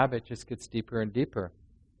 the habit just gets deeper and deeper.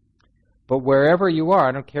 But wherever you are,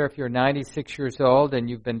 I don't care if you're 96 years old and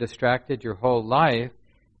you've been distracted your whole life,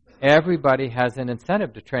 everybody has an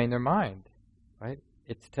incentive to train their mind, right?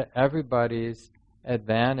 It's to everybody's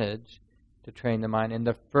advantage to train the mind. And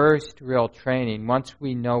the first real training, once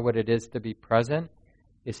we know what it is to be present,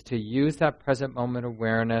 is to use that present moment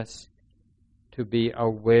awareness to be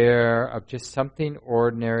aware of just something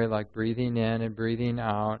ordinary like breathing in and breathing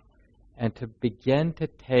out, and to begin to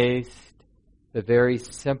taste the very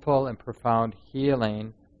simple and profound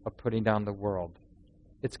healing of putting down the world.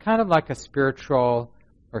 It's kind of like a spiritual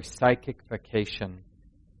or psychic vacation,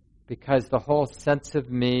 because the whole sense of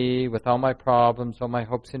me with all my problems, all my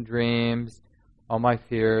hopes and dreams, all my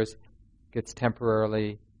fears gets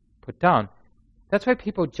temporarily put down. That's why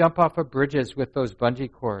people jump off of bridges with those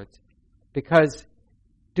bungee cords, because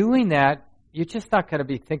doing that, you're just not going to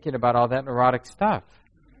be thinking about all that neurotic stuff.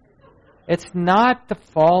 It's not the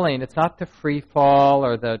falling, it's not the free fall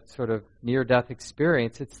or the sort of near-death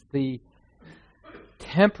experience. It's the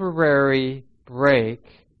temporary break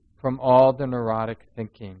from all the neurotic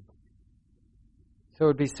thinking. So it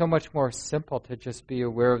would be so much more simple to just be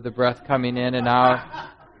aware of the breath coming in and out,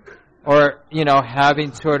 or,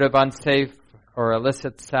 having sort of unsafe or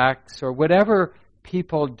illicit sex or whatever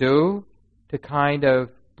people do to kind of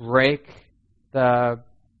break the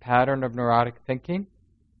pattern of neurotic thinking.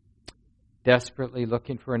 Desperately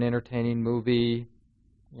looking for an entertaining movie,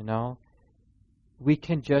 we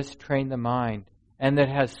can just train the mind. And it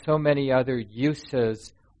has so many other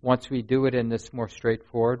uses once we do it in this more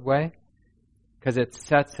straightforward way, because it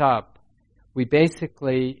sets up, we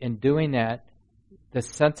basically, in doing that, the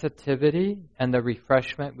sensitivity and the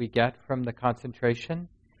refreshment we get from the concentration,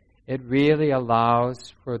 it really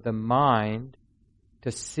allows for the mind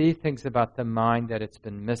to see things about the mind that it's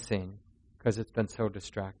been missing because it's been so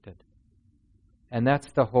distracted. And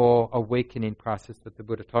that's the whole awakening process that the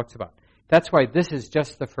Buddha talks about. That's why this is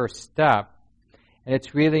just the first step. And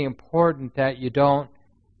it's really important that you don't,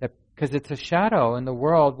 because it's a shadow in the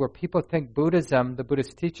world where people think Buddhism, the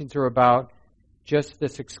Buddhist teachings, are about just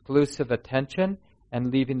this exclusive attention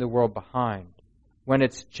and leaving the world behind, when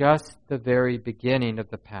it's just the very beginning of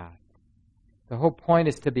the path. The whole point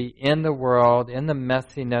is to be in the world, in the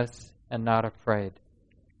messiness, and not afraid.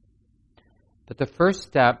 But the first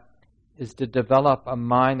step is to develop a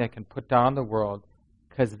mind that can put down the world,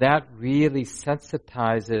 because that really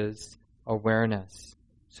sensitizes awareness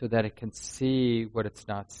so that it can see what it's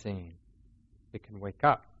not seeing. It can wake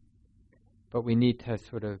up. But we need to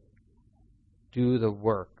sort of do the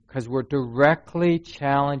work, because we're directly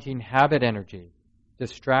challenging habit energy.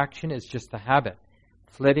 Distraction is just a habit.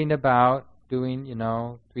 Flitting about, doing,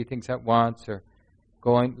 3 things at once, or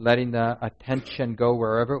letting the attention go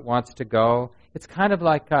wherever it wants to go. It's kind of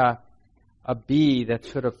like a bee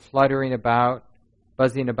that's sort of fluttering about,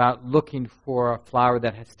 buzzing about, looking for a flower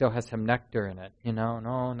that still has some nectar in it. No,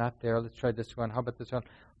 not there. Let's try this one. How about this one?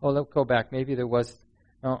 Oh, let's go back. Maybe there was.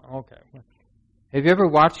 Oh, okay. Have you ever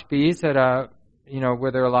watched bees at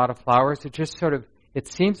where there are a lot of flowers? It just sort of, it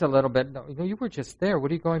seems a little bit. No, you were just there.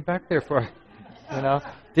 What are you going back there for?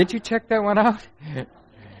 Did you check that one out?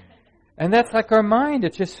 And that's like our mind.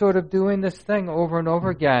 It's just sort of doing this thing over and over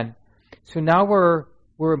again. So now we're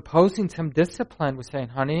imposing some discipline. We're saying,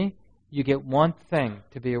 honey, you get one thing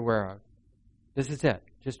to be aware of. This is it.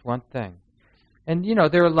 Just one thing. And,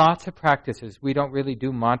 there are lots of practices. We don't really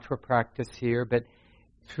do mantra practice here, but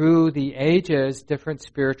through the ages, different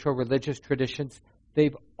spiritual, religious traditions,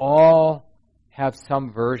 they've all have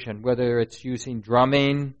some version, whether it's using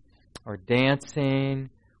drumming or dancing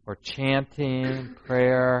or chanting,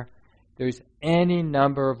 prayer. There's any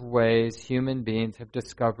number of ways human beings have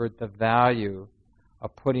discovered the value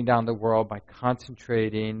of putting down the world by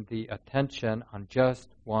concentrating the attention on just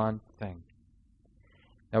one thing.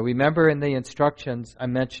 Now remember in the instructions I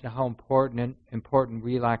mentioned how important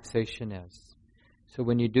relaxation is. So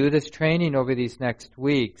when you do this training over these next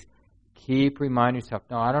weeks, keep reminding yourself,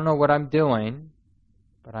 no, I don't know what I'm doing,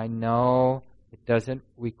 but I know it doesn't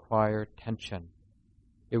require tension.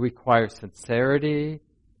 It requires sincerity,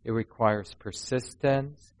 it requires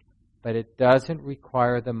persistence, but it doesn't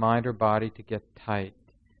require the mind or body to get tight.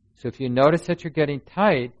 So if you notice that you're getting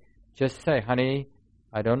tight, just say, honey,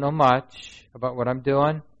 I don't know much about what I'm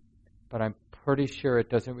doing, but I'm pretty sure it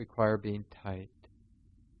doesn't require being tight.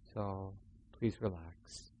 So please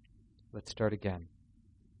relax. Let's start again.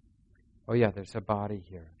 Oh yeah, there's a body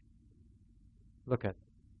here. Look at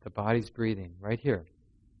the body's breathing right here.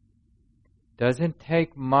 Doesn't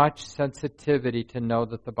take much sensitivity to know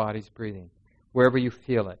that the body's breathing, wherever you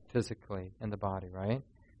feel it physically in the body, right?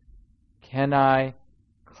 Can I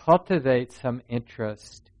cultivate some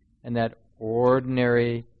interest in that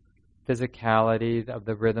ordinary physicality of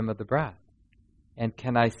the rhythm of the breath? And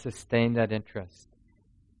can I sustain that interest?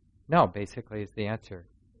 No, basically is the answer.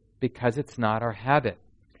 Because it's not our habit.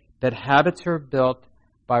 That habits are built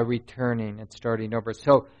by returning and starting over.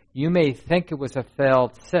 So you may think it was a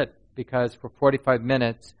failed sit because for 45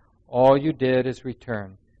 minutes, all you did is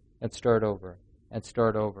return and start over and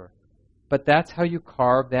start over. But that's how you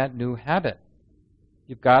carve that new habit.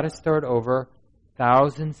 You've got to start over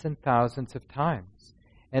thousands and thousands of times.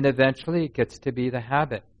 And eventually it gets to be the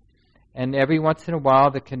habit. And every once in a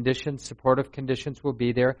while, the conditions, supportive conditions will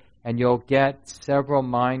be there, and you'll get several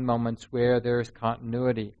mind moments where there's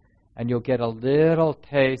continuity. And you'll get a little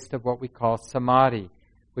taste of what we call samadhi,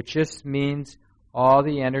 which just means all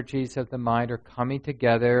the energies of the mind are coming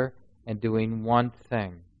together and doing one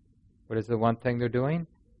thing. What is the one thing they're doing?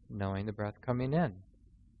 Knowing the breath coming in,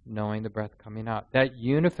 knowing the breath coming out. That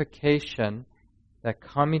unification, that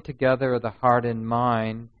coming together of the heart and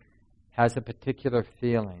mind has a particular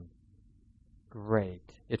feeling.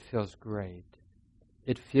 Great. It feels great.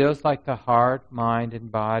 It feels like the heart, mind,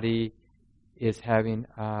 and body is having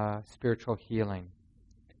spiritual healing.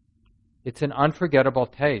 It's an unforgettable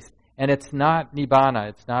taste. And it's not nibbana,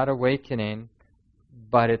 it's not awakening,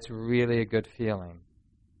 but it's really a good feeling,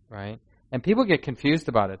 right? And people get confused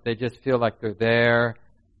about it. They just feel like they're there.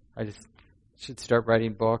 I just should start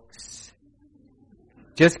writing books.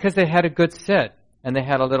 Just because they had a good sit and they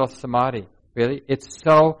had a little samadhi. Really? It's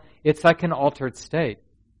like an altered state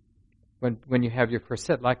when you have your first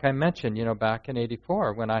sit. Like I mentioned, back in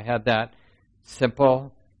 84 when I had that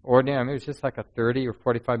simple, ordinary, it was just like a 30 or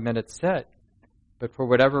 45 minute sit. But for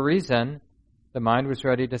whatever reason, the mind was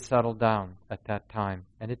ready to settle down at that time.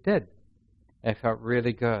 And it did. It felt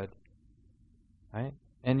really good. Right?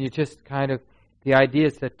 And you just kind of, the idea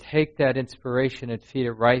is to take that inspiration and feed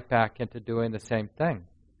it right back into doing the same thing.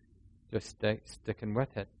 Just sticking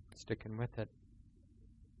with it.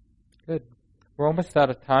 Good. We're almost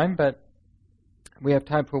out of time, but we have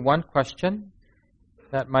time for one question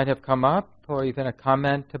that might have come up, or even a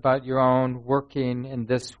comment about your own working in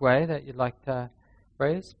this way that you'd like to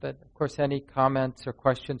raise. But of course, any comments or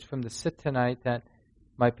questions from the sit tonight that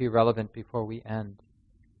might be relevant before we end.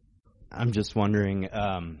 I'm just wondering,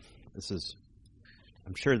 I'm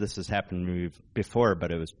sure this has happened to me before,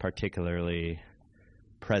 but it was particularly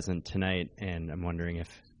present tonight, and I'm wondering if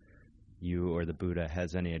you or the Buddha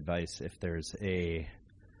has any advice if there's a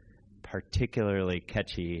particularly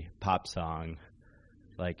catchy pop song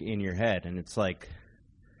like in your head, and it's like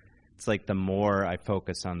the more I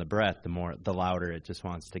focus on the breath, the louder it just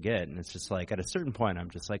wants to get. And it's just like at a certain point I'm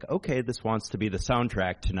just like, okay, this wants to be the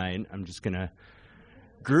soundtrack tonight. I'm just gonna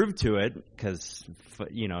groove to it, because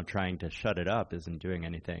trying to shut it up isn't doing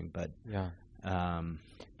anything. But yeah.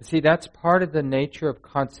 See, that's part of the nature of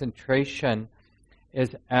concentration, is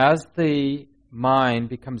as the mind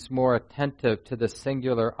becomes more attentive to the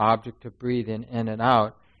singular object of breathing in and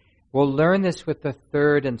out. We'll learn this with the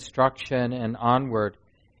third instruction and onward.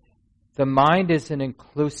 The mind is an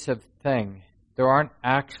inclusive thing. There aren't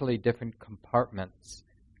actually different compartments.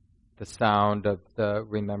 The sound of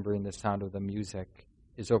remembering the sound of the music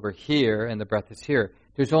is over here and the breath is here.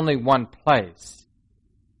 There's only one place.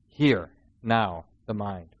 Here, now, the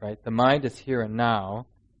mind, right? The mind is here and now.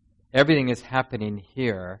 Everything is happening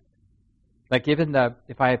here. Like even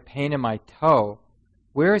if I have pain in my toe,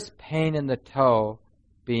 where is pain in the toe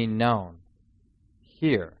being known?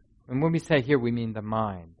 Here. And when we say here, we mean the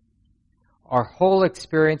mind. Our whole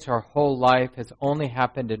experience, our whole life has only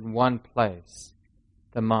happened in one place,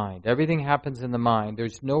 the mind. Everything happens in the mind.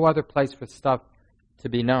 There's no other place for stuff to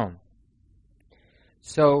be known.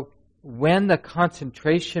 So when the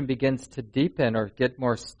concentration begins to deepen or get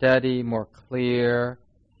more steady, more clear,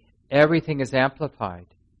 everything is amplified.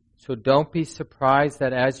 So don't be surprised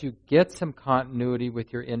that as you get some continuity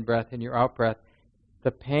with your in-breath and your out-breath,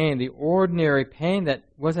 the pain, the ordinary pain that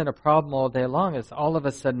wasn't a problem all day long is all of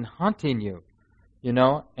a sudden haunting you,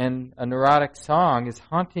 and a neurotic song is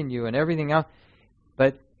haunting you and everything else.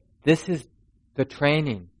 But this is the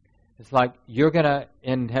training. It's like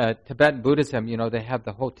in Tibetan Buddhism, they have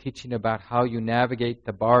the whole teaching about how you navigate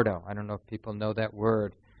the bardo. I don't know if people know that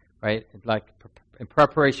word, right? Like in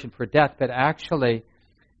preparation for death, but actually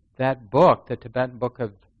that book, the Tibetan Book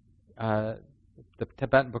of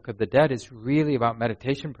the Dead, is really about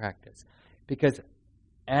meditation practice. Because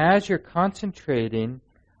as you're concentrating,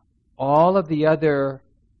 all of the other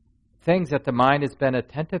things that the mind has been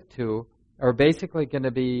attentive to are basically going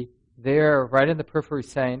to be there right in the periphery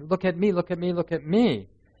saying, look at me, look at me, look at me.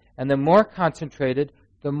 And the more concentrated,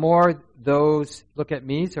 the more those look at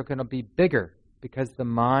me's are going to be bigger because the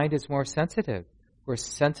mind is more sensitive. We're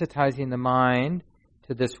sensitizing the mind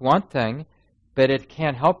to this one thing, but it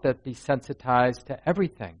can't help but be sensitized to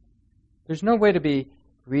everything. There's no way to be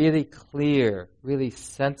really clear, really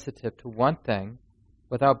sensitive to one thing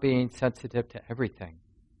without being sensitive to everything.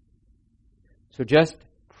 So just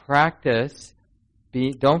practice.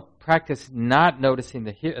 Don't practice not noticing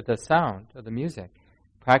the sound of the music.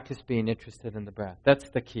 Practice being interested in the breath. That's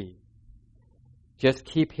the key. Just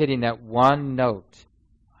keep hitting that one note.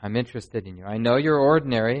 I'm interested in you. I know you're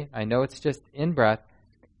ordinary. I know it's just in-breath.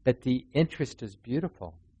 But the interest is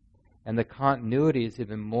beautiful. And the continuity is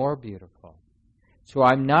even more beautiful. So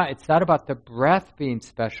it's not about the breath being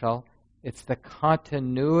special. It's the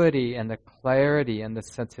continuity and the clarity and the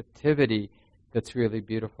sensitivity that's really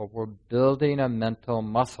beautiful. We're building a mental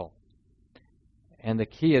muscle. And the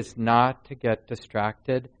key is not to get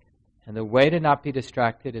distracted. And the way to not be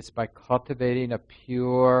distracted is by cultivating a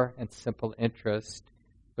pure and simple interest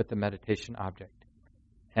with the meditation object.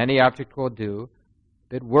 Any object will do.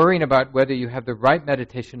 But worrying about whether you have the right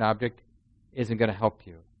meditation object isn't going to help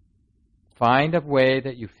you. Find a way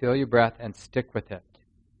that you feel your breath and stick with it.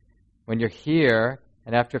 When you're here,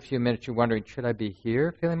 and after a few minutes you're wondering, should I be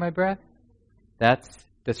here feeling my breath? That's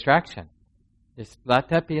distraction. Just let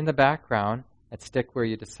that be in the background and stick where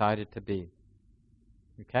you decided to be.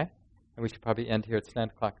 Okay? And we should probably end here. It's 9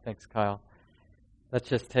 o'clock. Thanks, Kyle. Let's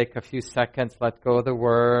just take a few seconds, let go of the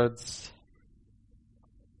words.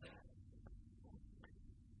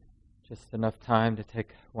 Just enough time to take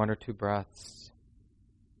 1 or 2 breaths.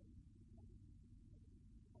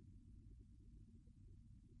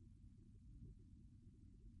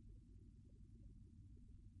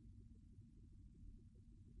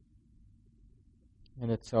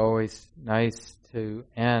 And it's always nice to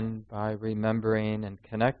end by remembering and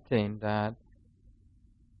connecting that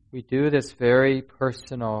we do this very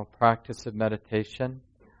personal practice of meditation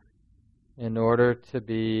in order to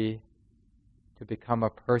become a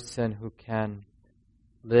person who can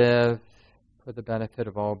live for the benefit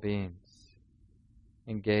of all beings,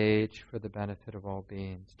 engage for the benefit of all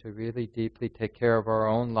beings, to really deeply take care of our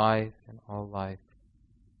own life and all life.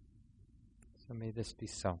 So may this be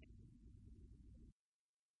so.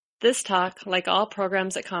 This talk, like all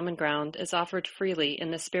programs at Common Ground, is offered freely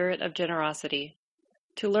in the spirit of generosity.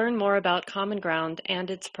 To learn more about Common Ground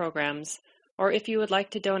and its programs, or if you would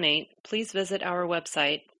like to donate, please visit our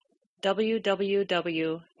website,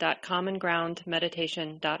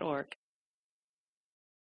 www.commongroundmeditation.org.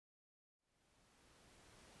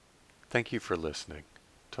 Thank you for listening.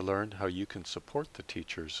 To learn how you can support the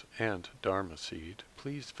teachers and Dharma Seed,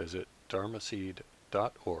 please visit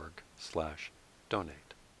dharmaseed.org/donate.